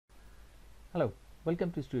Hello,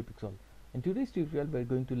 welcome to Studio Pixel. In today's tutorial, we're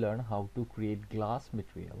going to learn how to create glass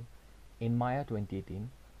material in Maya 2018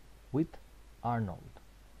 with Arnold.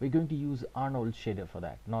 We're going to use Arnold shader for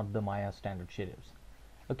that, not the Maya standard shaders.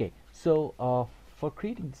 Okay, so for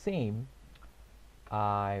creating the same,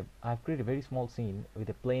 I've created a very small scene with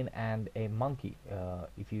a plane and a monkey.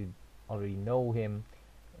 If you already know him,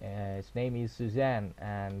 his name is Suzanne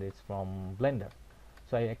and it's from Blender.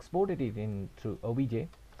 So I exported it in through OBJ,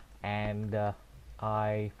 and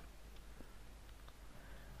I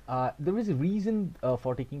there is a reason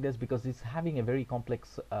for taking this because it's having a very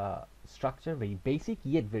complex structure, very basic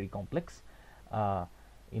yet very complex. Uh,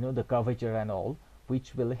 the curvature and all,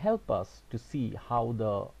 which will help us to see how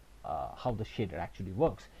the shader actually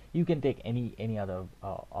works. You can take any other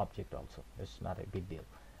object also. It's not a big deal.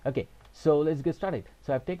 Okay, so let's get started.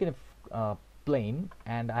 So I've taken a plane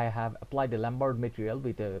and I have applied a Lombard material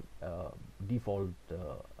with a default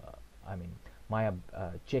I mean Maya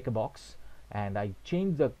checker box, and I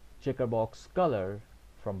changed the checker box color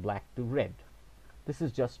from black to red. This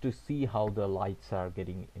is just to see how the lights are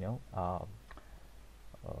getting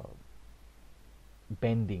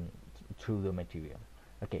bending through the material.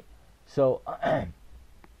 Okay, so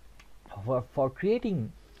for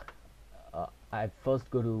creating I first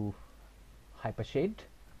go to hypershade,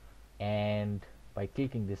 and by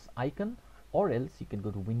clicking this icon, or else you can go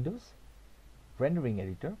to Windows, rendering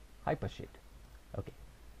editor, hypershade. Okay,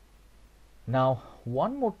 now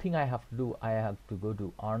one more thing I have to do, I have to go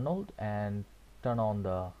to Arnold and turn on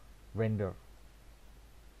the render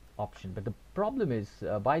option. But the problem is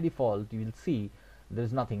by default you will see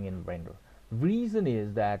there's nothing in render. Reason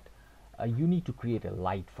is that you need to create a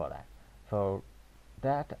light for that. For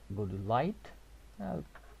that, go to light. I'll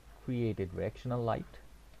create a directional light.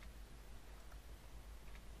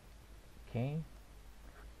 Okay,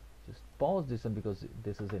 just pause this one because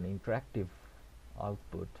this is an interactive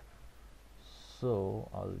output, so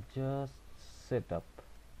I'll just set up,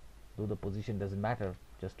 though the position doesn't matter,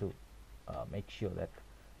 just to make sure that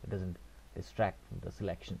it doesn't distract from the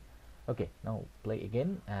selection. Okay, now play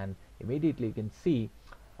again, and immediately you can see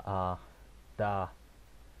the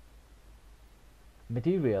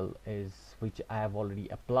material is, which I have already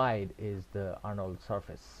applied, is the Arnold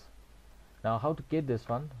surface. Now how to get this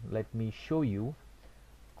one, let me show you.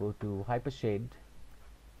 Go to hypershade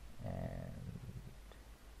and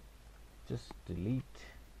just delete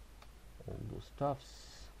all those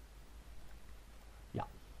stuffs. Yeah,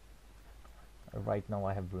 right now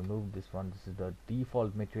I have removed this one. This is the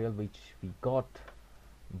default material which we got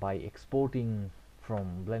by exporting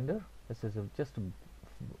from Blender. This is just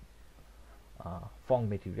a Fong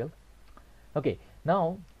material. Okay,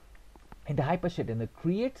 now in the hypershade, in the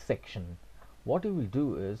create section, what you will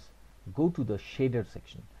do is go to the shader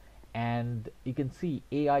section, and you can see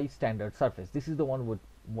AI standard surface. This is the one with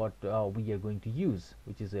what we are going to use,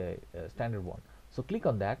 which is a standard one. So click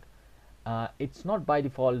on that. It's not by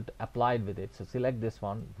default applied with it, so select this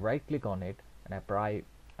one, right click on it, and apply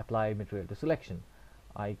material to selection.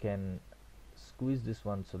 I can squeeze this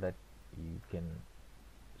one so that you can,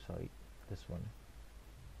 sorry, this one,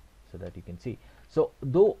 so that you can see. So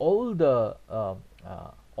though all the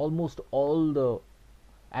almost all the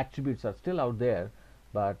attributes are still out there,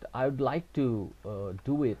 but I would like to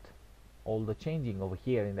do it all the changing over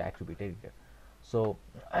here in the attribute editor. So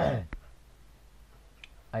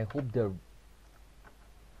I hope the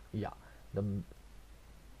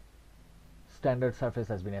standard surface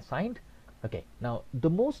has been assigned. Okay, now the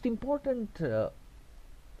most important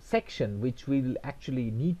section which we'll actually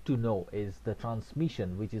need to know is the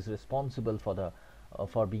transmission, which is responsible for the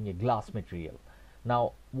for being a glass material.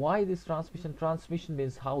 Now why this transmission? Transmission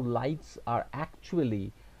means how lights are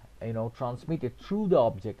actually transmitted through the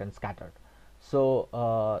object and scattered.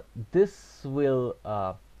 So this will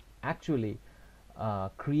actually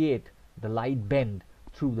create the light bend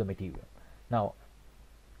through the material. Now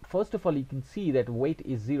first of all, you can see that weight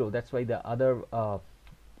is 0. That's why the other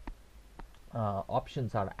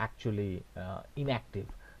options are actually inactive.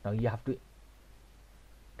 Now you have to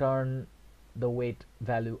turn the weight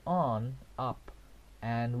value on up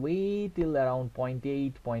and wait till around 0.8,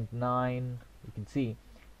 0.9. You can see,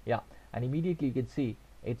 yeah, and immediately you can see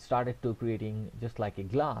it started to creating just like a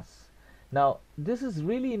glass. Now this is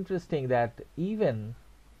really interesting that even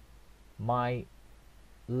my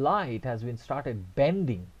light has been started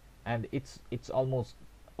bending, and it's almost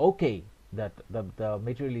okay that the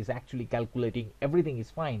material is actually calculating, everything is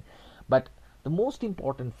fine. But the most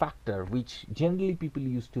important factor which generally people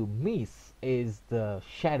used to miss is the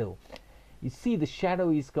shadow. You see the shadow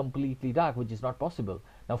is completely dark, which is not possible.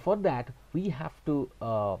 Now for that we have to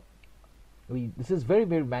this is very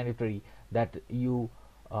mandatory that you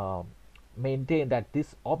maintain that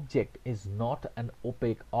this object is not an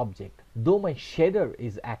opaque object, though my shader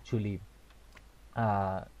is actually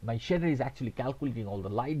calculating all the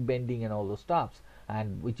light bending and all those stuffs,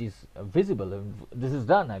 and which is visible, and this is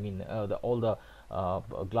done. I mean, all the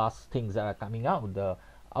glass things that are coming out, the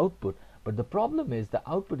output. But the problem is the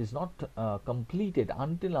output is not completed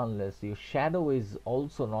until unless your shadow is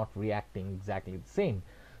also not reacting exactly the same.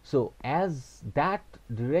 So as that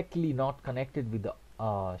directly not connected with the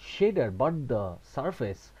shader but the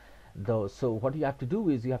surface, so what you have to do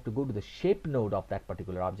is you have to go to the shape node of that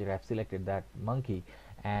particular object. I have selected that monkey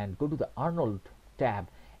and go to the Arnold tab,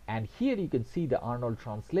 and here you can see the Arnold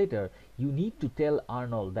Translator. You need to tell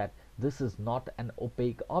Arnold that this is not an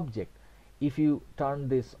opaque object. If you turn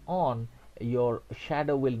this on, your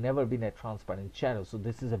shadow will never be a transparent shadow. So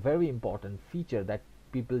this is a very important feature that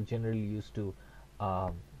people generally used to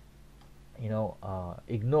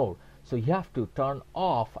ignore. So you have to turn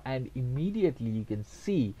off, and immediately you can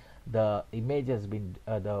see the image has been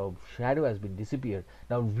the shadow has been disappeared.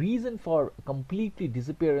 Now reason for completely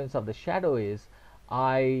disappearance of the shadow is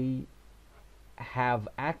I have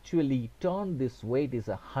actually turned this weight is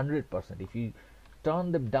 100%. If you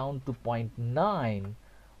turn them down to 0.9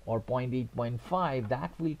 or 0.8, 0.5,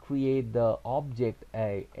 that will create the object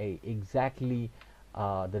exactly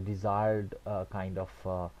the desired kind of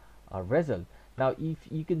result. Now if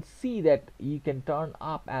you can see that you can turn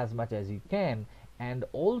up as much as you can, and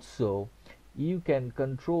also you can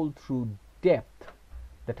control through depth,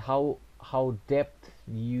 that how depth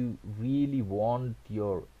you really want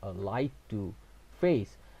your light to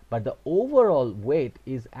face. But the overall weight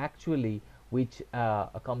is actually which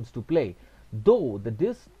comes to play, though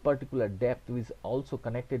this particular depth is also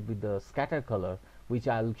connected with the scatter color, which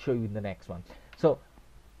I'll show you in the next one. So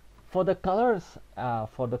for the colors of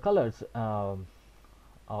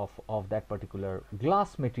that particular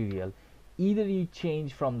glass material, either you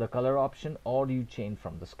change from the color option or you change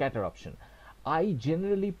from the scatter option. I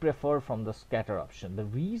generally prefer from the scatter option. The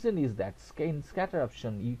reason is that in scatter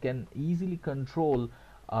option you can easily control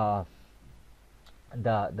the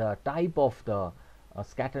type of the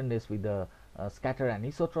scatterness with the scatter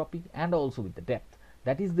anisotropy and also with the depth.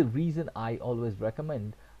 That is the reason I always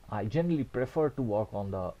recommend, I generally prefer to work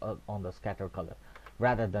on the scatter color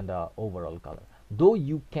rather than the overall color. Though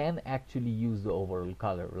you can actually use the overall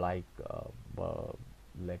color, like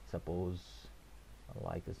let's suppose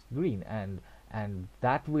like it's green, and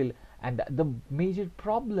that will, and the major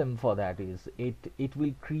problem for that is it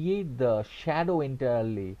will create the shadow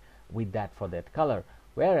entirely with that for that color.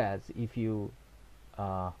 Whereas if you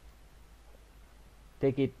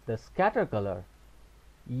take it the scatter color,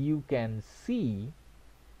 you can see,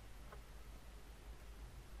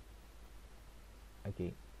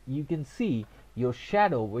 okay, you can see your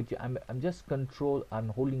shadow, which I'm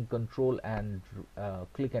holding control and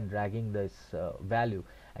click and dragging this value,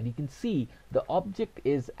 and you can see the object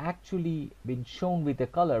is actually been shown with a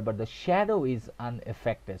color, but the shadow is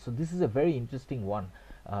unaffected. So this is a very interesting one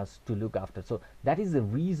to look after. So that is the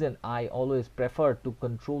reason I always prefer to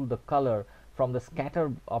control the color from the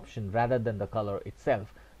scatter option rather than the color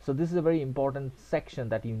itself. So this is a very important section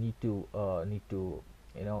that you need to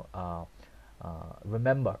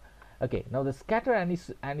remember. Okay, now the scatter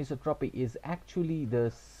anisotropy is actually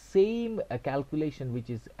the same calculation which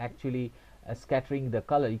is actually scattering the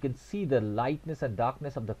color. You can see the lightness and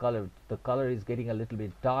darkness of the color. The color is getting a little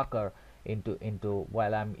bit darker into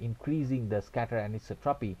while I'm increasing the scatter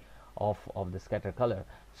anisotropy of the scatter color.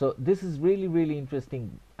 So this is really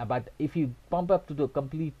interesting. But if you pump up to the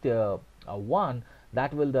complete 1,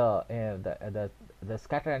 that will the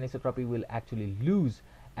scatter anisotropy will actually lose.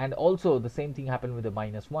 And also the same thing happened with the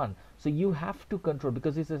 -1. So you have to control,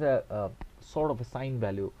 because this is a sort of a sine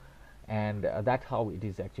value, and that's how it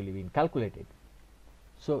is actually being calculated.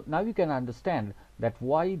 So now you can understand that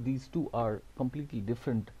why these two are completely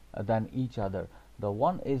different than each other. The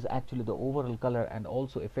one is actually the overall color and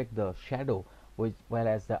also affect the shadow,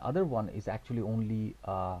 whereas the other one is actually only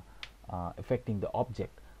affecting the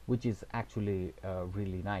object, which is actually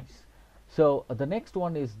really nice. So the next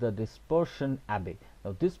one is the dispersion abbey.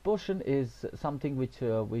 Now dispersion is something which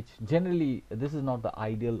generally this is not the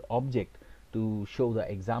ideal object to show the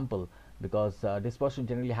example, because dispersion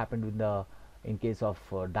generally happened in case of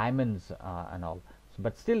diamonds and all. So,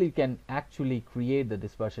 but still you can actually create the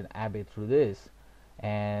dispersion abbey through this,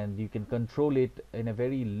 and you can control it in a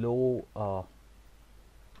very low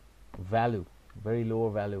value, very lower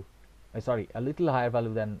value. Sorry, a little higher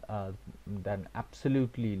value than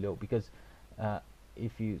absolutely low, because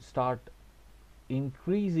if you start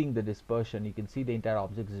increasing the dispersion, you can see the entire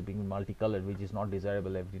object is being multicolored, which is not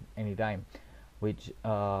desirable any time, which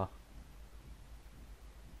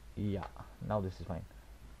yeah, now this is fine.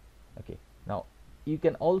 Okay, now you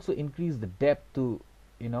can also increase the depth to,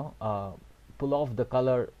 you know, pull off the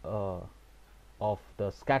color of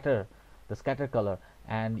the scatter color,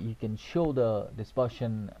 and you can show the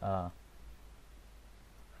dispersion.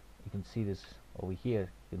 You can see this over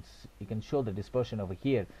here. You can show the dispersion over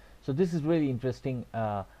here. So this is really interesting,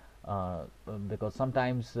 because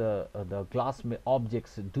sometimes the glass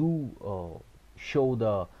objects do show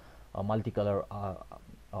the multicolor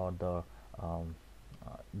or the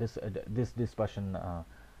this dispersion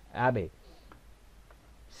abbey.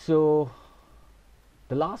 So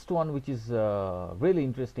the last one, which is really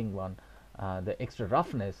interesting one, the extra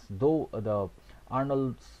roughness. Though the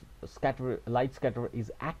Arnold's light scatter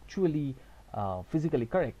is actually physically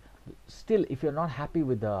correct, still if you're not happy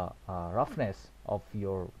with the roughness of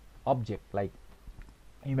your object, like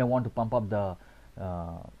you may want to pump up the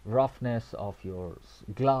roughness of your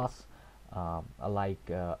glass, like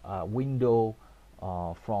a window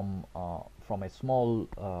from a small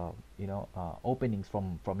openings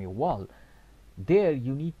from your wall. There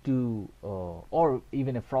you need to or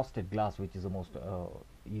even a frosted glass, which is the most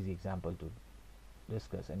easy example to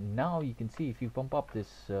discuss. And now you can see, if you pump up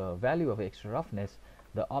this value of extra roughness,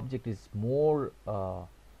 the object is more a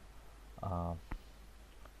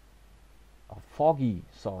foggy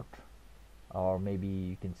sort, or maybe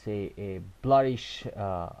you can say a blurrish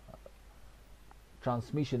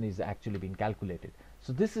transmission is actually being calculated.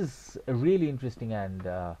 So this is really interesting, and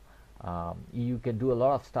you can do a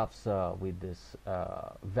lot of stuffs with this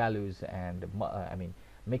values, and I mean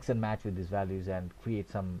mix and match with these values and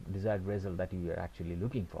create some desired result that you are actually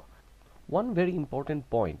looking for. One very important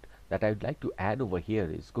point that I would like to add over here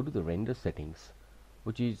is go to the render settings,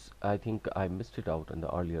 which is, I think I missed it out in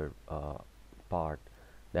the earlier part,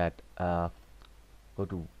 that go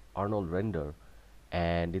to Arnold render,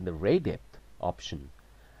 and in the ray depth option,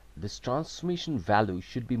 this transmission value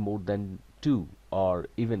should be more than 2, or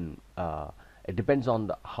even it depends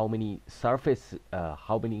on how many surface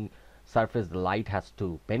the light has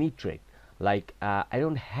to penetrate. Like I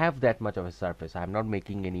don't have that much of a surface. I'm not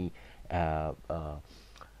making any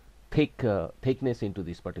thickness into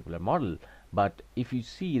this particular model. But if you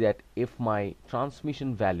see that if my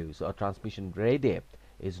transmission values or transmission ray depth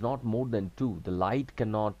is not more than 2, the light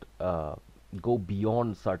cannot go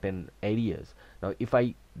beyond certain areas. Now if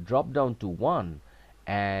I drop down to 1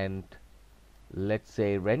 and let's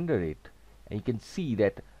say render it, and you can see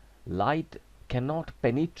that light cannot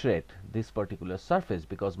penetrate this particular surface,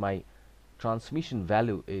 because my transmission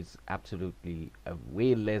value is absolutely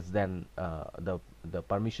way less than the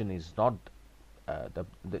permission is not the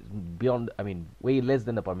beyond, I mean way less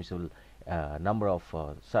than the permissible number of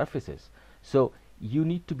surfaces. So you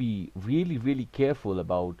need to be really careful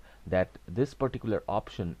about that. This particular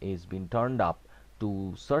option is being turned up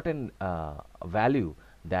to certain value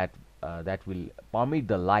that that will permit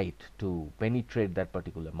the light to penetrate that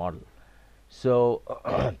particular model. So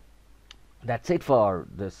that's it for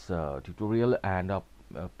this tutorial, and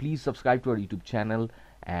please subscribe to our YouTube channel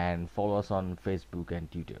and follow us on Facebook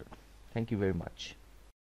and Twitter. Thank you very much.